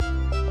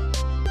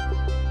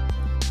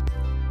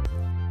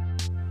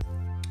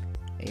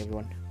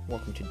everyone.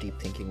 Welcome to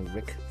Deep Thinking with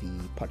Rick, the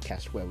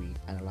podcast where we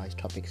analyze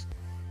topics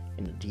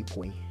in a deep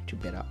way to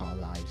better our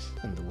lives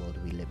and the world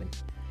we live in.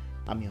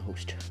 I'm your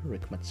host,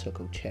 Rick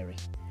Matsoko Terry.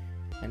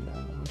 And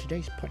on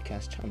today's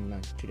podcast,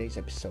 on today's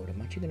episode,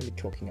 I'm actually going to be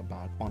talking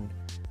about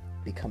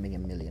becoming a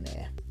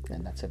millionaire.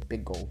 And that's a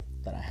big goal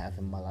that I have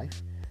in my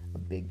life, a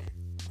big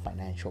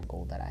financial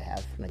goal that I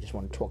have. And I just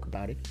want to talk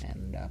about it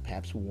and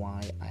perhaps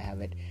why I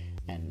have it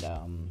and,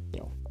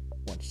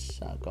 what's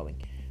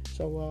going.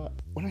 So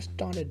when I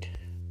started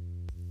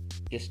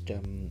just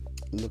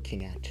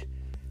looking at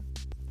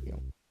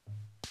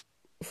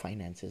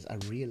finances, I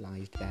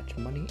realized that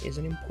money is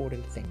an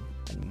important thing,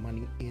 and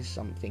money is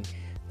something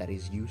that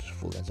is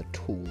useful as a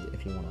tool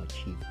if you want to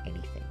achieve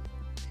anything.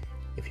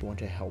 If you want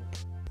to help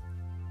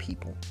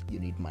people, you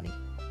need money.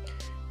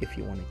 If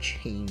you want to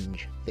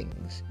change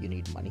things, you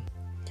need money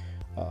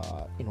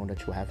in order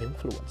to have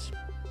influence.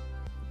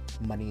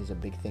 Money is a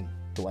big thing.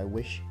 Do I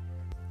wish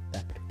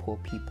that poor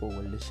people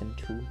were listened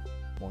to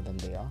more than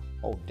they are?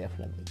 Oh,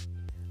 definitely.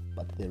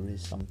 But there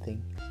is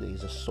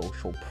a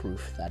social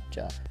proof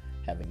that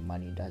having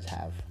money does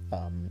have,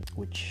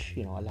 which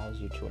allows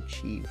you to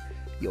achieve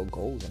your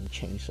goals and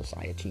change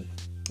society.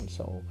 And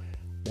so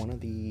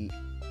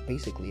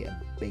basically a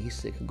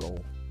basic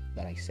goal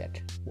that I set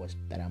was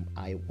that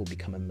I will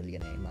become a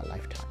millionaire in my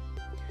lifetime.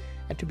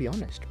 And to be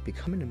honest,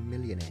 becoming a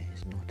millionaire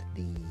is not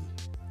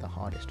the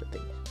hardest of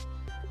things.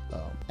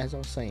 As I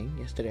was saying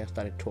yesterday, I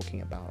started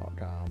talking about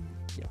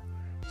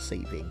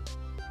saving.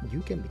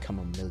 You can become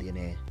a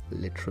millionaire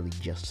literally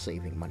just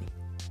saving money.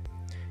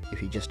 If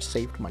you just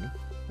saved money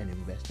and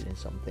invested in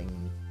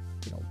something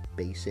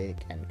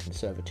basic and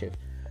conservative,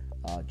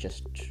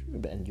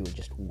 and you were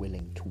just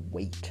willing to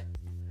wait,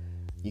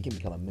 you can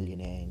become a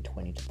millionaire in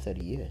 20 to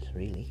 30 years,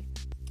 really,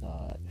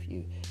 if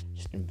you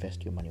just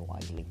invest your money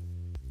wisely.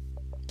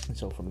 And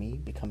so for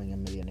me, becoming a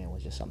millionaire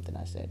was just something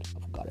I said,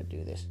 I've got to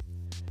do this.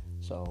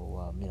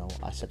 So,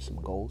 I set some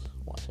goals.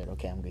 I said,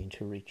 okay, I'm going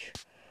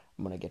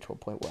to get to a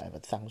point where I have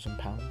 £1,000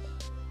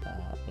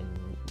 in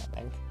my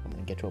bank. I'm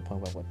going to get to a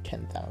point where I've got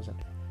 10,000.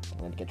 I'm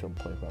going to get to a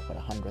point where I've got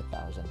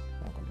 100,000.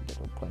 I'm going to get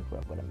to a point where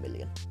I've got £1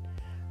 million.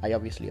 I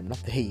obviously am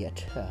not there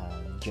yet.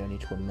 Journey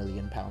to £1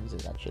 million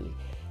is actually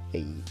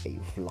a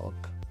vlog,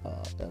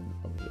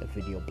 a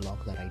video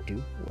blog that I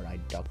do where I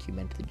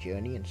document the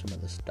journey and some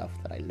of the stuff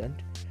that I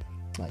learned.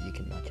 You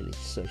can actually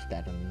search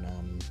that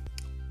on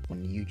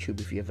YouTube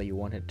if you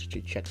wanted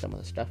to check some of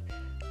the stuff.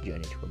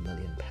 Journey to £1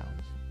 million.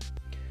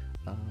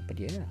 But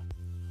yeah,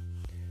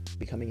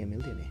 becoming a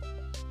millionaire.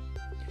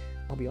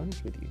 I'll be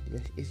honest with you.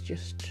 It's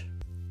just.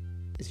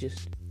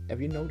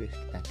 Have you noticed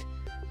that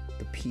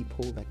the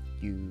people that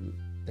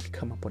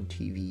come up on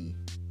TV,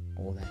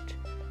 or that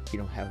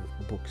have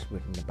books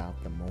written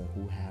about them, or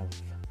who have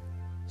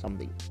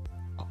something,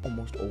 are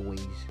almost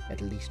always at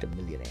least a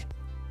millionaire.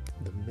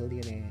 The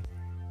millionaire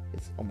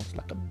is almost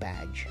like a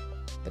badge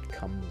that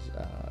comes.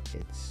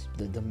 It's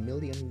the $1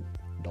 million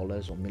or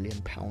 £1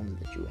 million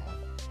that you have.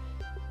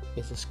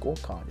 It's a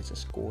scorecard. It's a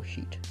score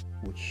sheet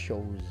which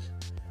shows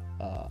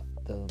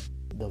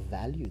the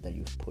value that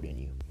you've put in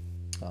you.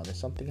 There's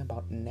something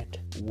about net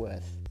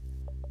worth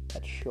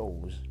that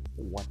shows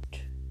what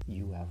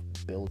you have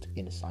built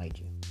inside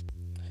you.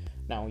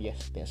 Now,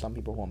 yes, there are some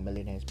people who are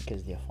millionaires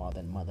because their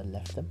father and mother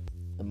left them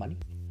the money,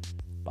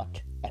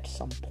 but at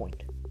some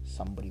point,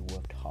 somebody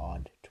worked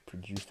hard to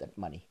produce that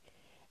money,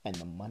 and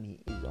the money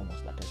is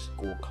almost like a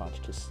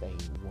scorecard to say,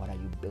 what are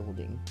you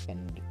building,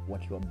 and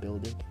what you are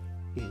building,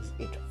 is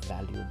it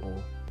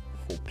valuable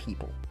for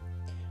people?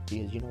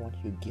 Because you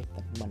get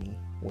that money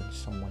when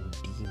someone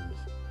deems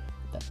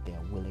that they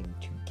are willing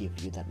to give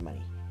you that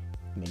money.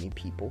 Many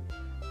people,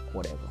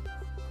 whatever,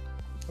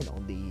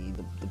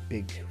 the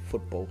big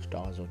football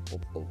stars or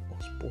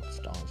sports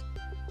stars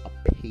are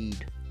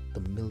paid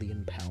the £1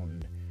 million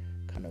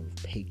kind of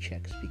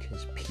paychecks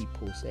because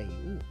people say,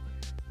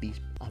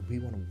 we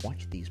want to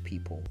watch these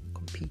people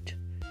compete.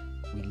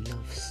 We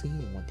love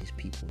seeing what these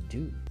people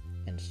do.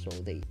 And so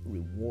they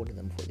reward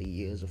them for the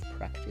years of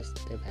practice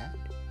that they've had.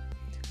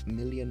 $1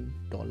 million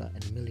and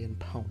 £1 million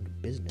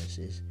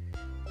businesses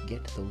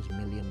get those £1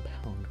 million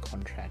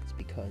contracts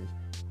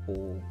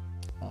those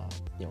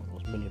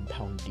 £1 million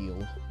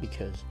deals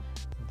because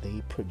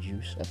they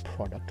produce a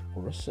product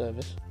or a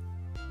service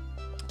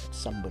that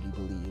somebody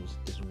believes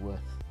is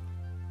worth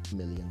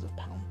millions of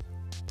pounds.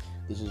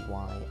 This is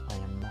why I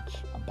am not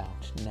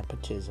about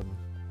nepotism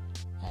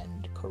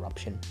and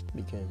corruption,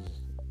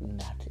 because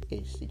that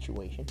is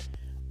situation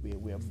where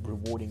we are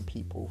rewarding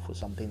people for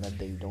something that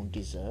they don't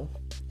deserve.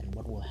 And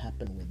what will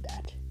happen with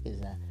that is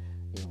that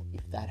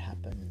if that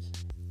happens,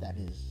 that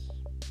is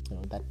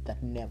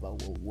that never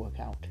will work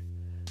out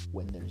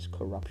when there is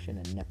corruption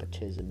and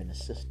nepotism in a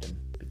system,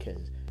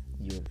 because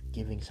you're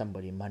giving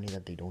somebody money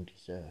that they don't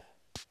deserve.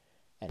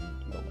 And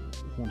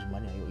whose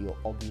money are you? You're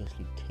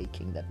obviously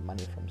taking that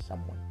money from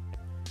someone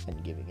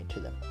and giving it to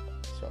them.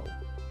 So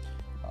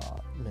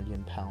 £1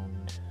 million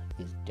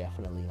is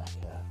definitely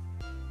like a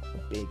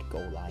big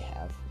goal I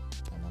have,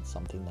 and that's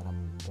something that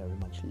I'm very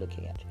much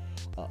looking at.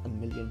 £1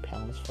 million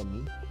for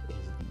me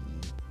is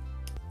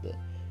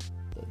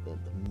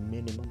the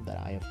minimum that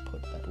I have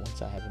put, that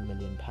once I have £1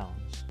 million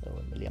or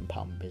 £1 million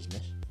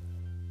business,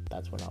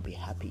 that's when I'll be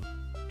happy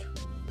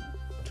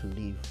to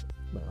leave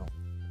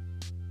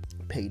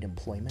paid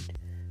employment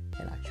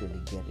and actually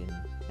get in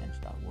and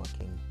start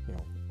working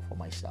for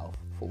myself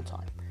full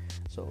time.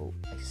 So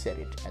I set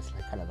it as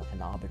kind of like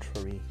an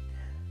arbitrary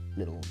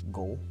little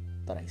goal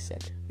that I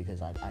set,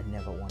 because I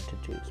never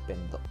wanted to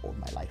spend all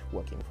my life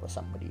working for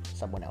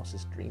someone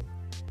else's dream.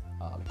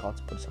 God's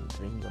put some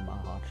dreams on my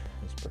heart.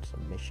 He's put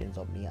some missions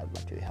on me. I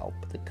want to help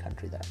the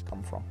country that I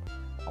come from.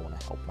 I want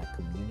to help my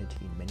community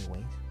in many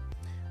ways.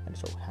 And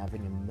so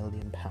having £1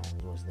 million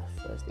was the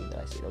first thing that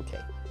I said,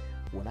 okay,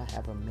 when I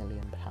have £1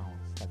 million,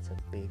 that's a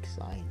big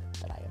sign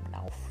that I am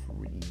now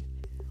free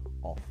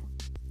of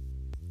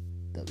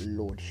the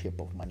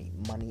lordship of money.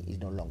 Money is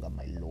no longer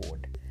my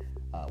lord.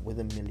 With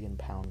 £1 million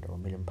or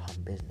 £1 million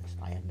business,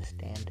 I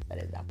understand that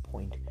at that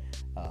point,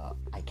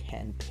 I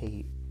can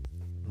pay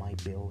my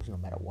bills no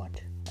matter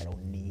what. I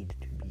don't need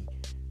to be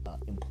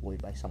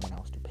employed by someone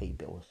else to pay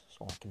bills,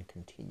 so I can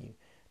continue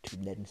to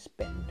then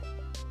spend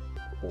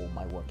all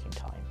my working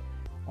time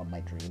on my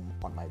dream,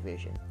 on my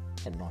vision,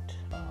 and not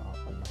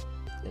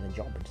in a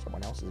job in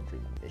someone else's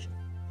dream and vision.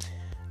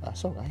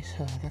 So guys,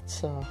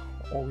 that's all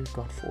we've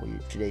got for you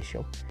today's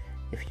show.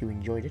 If you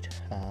enjoyed it,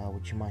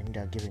 would you mind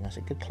giving us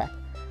a good clap?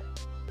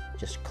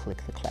 Just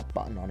click the clap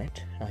button on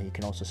it. You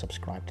can also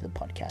subscribe to the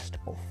podcast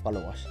or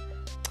follow us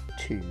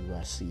to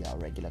see our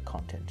regular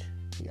content.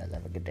 You guys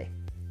have a good day.